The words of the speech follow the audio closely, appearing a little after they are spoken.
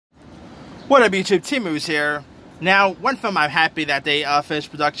What up, YouTube? Timu's here. Now, one film I'm happy that they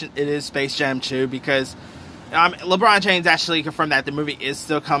finished production, it is Space Jam 2, because LeBron James actually confirmed that the movie is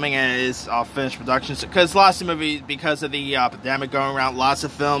still coming and it is finished production. Because lots of movies, because of the pandemic going around, lots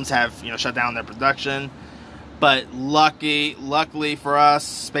of films have shut down their production. But luckily for us,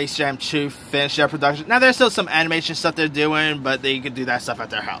 Space Jam 2 finished their production. Now, there's still some animation stuff they're doing, but they could do that stuff at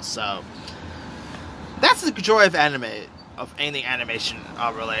their house. So that's the joy of anything animation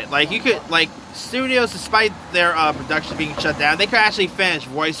related. Like, you could, studios, despite their production being shut down, they could actually finish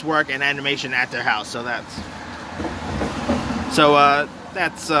voice work and animation at their house. So that's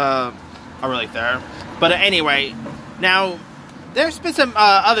a relief there. But anyway, now there's been some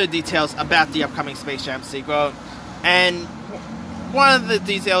other details about the upcoming Space Jam sequel, and one of the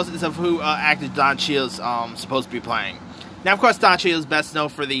details is of who actor Don Cheadle's supposed to be playing. Now, of course, Don Cheadle is best known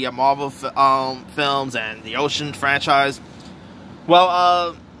for the Marvel films and the Ocean franchise.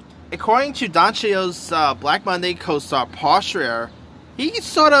 Well, according to Don Cheadle's Black Monday co-star Paul Schrader, he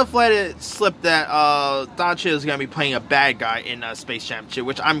sort of let it slip that Don Cheadle is going to be playing a bad guy in Space Jam 2,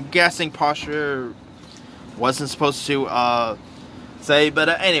 which I'm guessing Paul Schrader wasn't supposed to say. But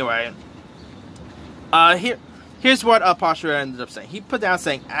anyway, here's what Paul Schrader ended up saying. He put down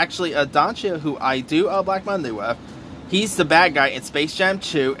saying, actually, Don Cheadle, who I do Black Monday with, he's the bad guy in Space Jam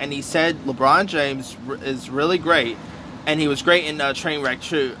 2, and he said LeBron James is really great, and he was great in Trainwreck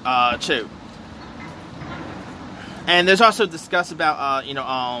 2. And there's also discussed about,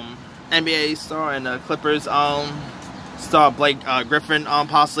 NBA star and Clippers star Blake Griffin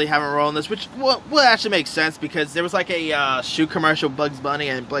possibly having a role in this, which will actually make sense, because there was like a shoe commercial, Bugs Bunny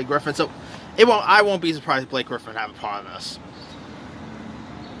and Blake Griffin, so I won't be surprised if Blake Griffin have a part of this.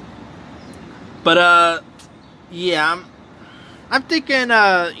 But, yeah, I'm thinking,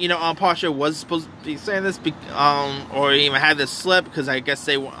 Paul Schrader was supposed to be saying this, or even had this slip, because I guess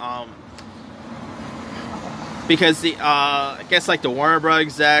they, because the, I guess, like, the Warner Bros.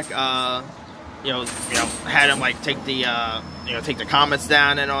 Exec, had him, take the comments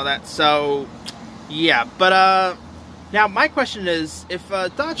down and all that, so, yeah, but, now, my question is, if,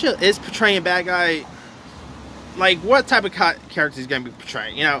 Don Cheadle is portraying a bad guy, what type of character he's going to be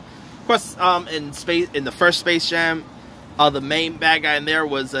portraying, Of course, in the first Space Jam, the main bad guy in there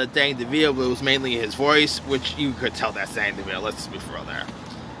was Danny DeVito, but it was mainly his voice, which you could tell that's Danny DeVito, let's be for real there.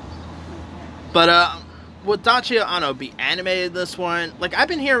 But, would Don Cheadle, I don't know, be animated in this one? I've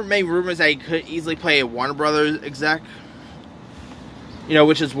been hearing many rumors that he could easily play a Warner Brothers exec.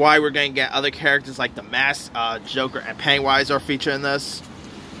 Which is why we're going to get other characters like the Mask, Joker, and Pennywise are featured in this.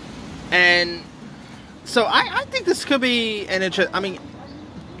 And so I think this could be an interesting,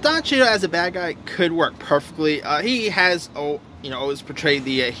 Don Cheadle as a bad guy could work perfectly. He has, always portrayed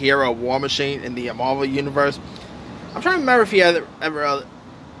the hero War Machine in the Marvel universe. I'm trying to remember if he ever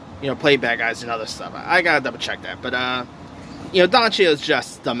played bad guys and other stuff. I gotta double check that. But, Don Cheadle is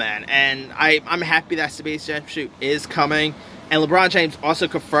just the man. And I'm happy that Space Jam 2 is coming. And LeBron James also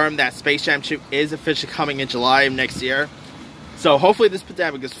confirmed that Space Jam 2 is officially coming in July of next year. So hopefully this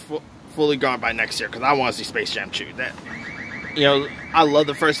pandemic is fully gone by next year, because I want to see Space Jam 2. I love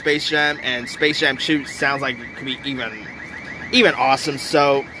the first Space Jam, and Space Jam 2 sounds like it could be even awesome.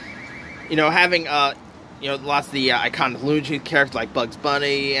 So, having lots of the iconic Looney Tunes characters like Bugs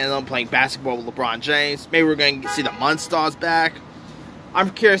Bunny, and them playing basketball with LeBron James. Maybe we're going to see the Munstars back. I'm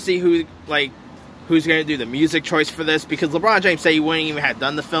curious to see who's going to do the music choice for this, because LeBron James said he wouldn't even have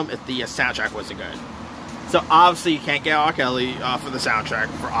done the film if the soundtrack wasn't good. So obviously you can't get R. Kelly for the soundtrack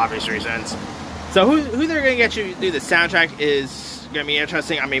for obvious reasons. So who they're going to get you to do the soundtrack is going to be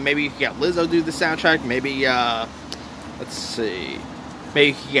interesting. Maybe you can get Lizzo do the soundtrack. Maybe, let's see. Maybe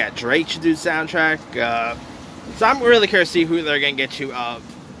you can get Drake to do the soundtrack. So I'm really curious to see who they're going to get to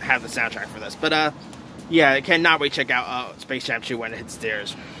have the soundtrack for this. But, yeah, I cannot wait to check out Space Jam 2 when it hits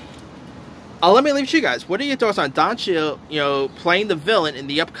theaters. Let me leave it to you guys. What are your thoughts on Don Cheadle, playing the villain in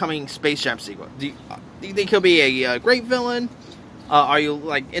the upcoming Space Jam sequel? Do you think he'll be a great villain? Are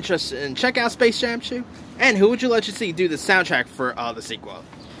you, interested in checking out Space Jam 2? And who would you like to see do the soundtrack for the sequel?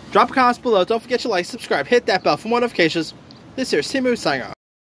 Drop a comment below. Don't forget to like, subscribe, hit that bell for more notifications. This here is Timu signing off.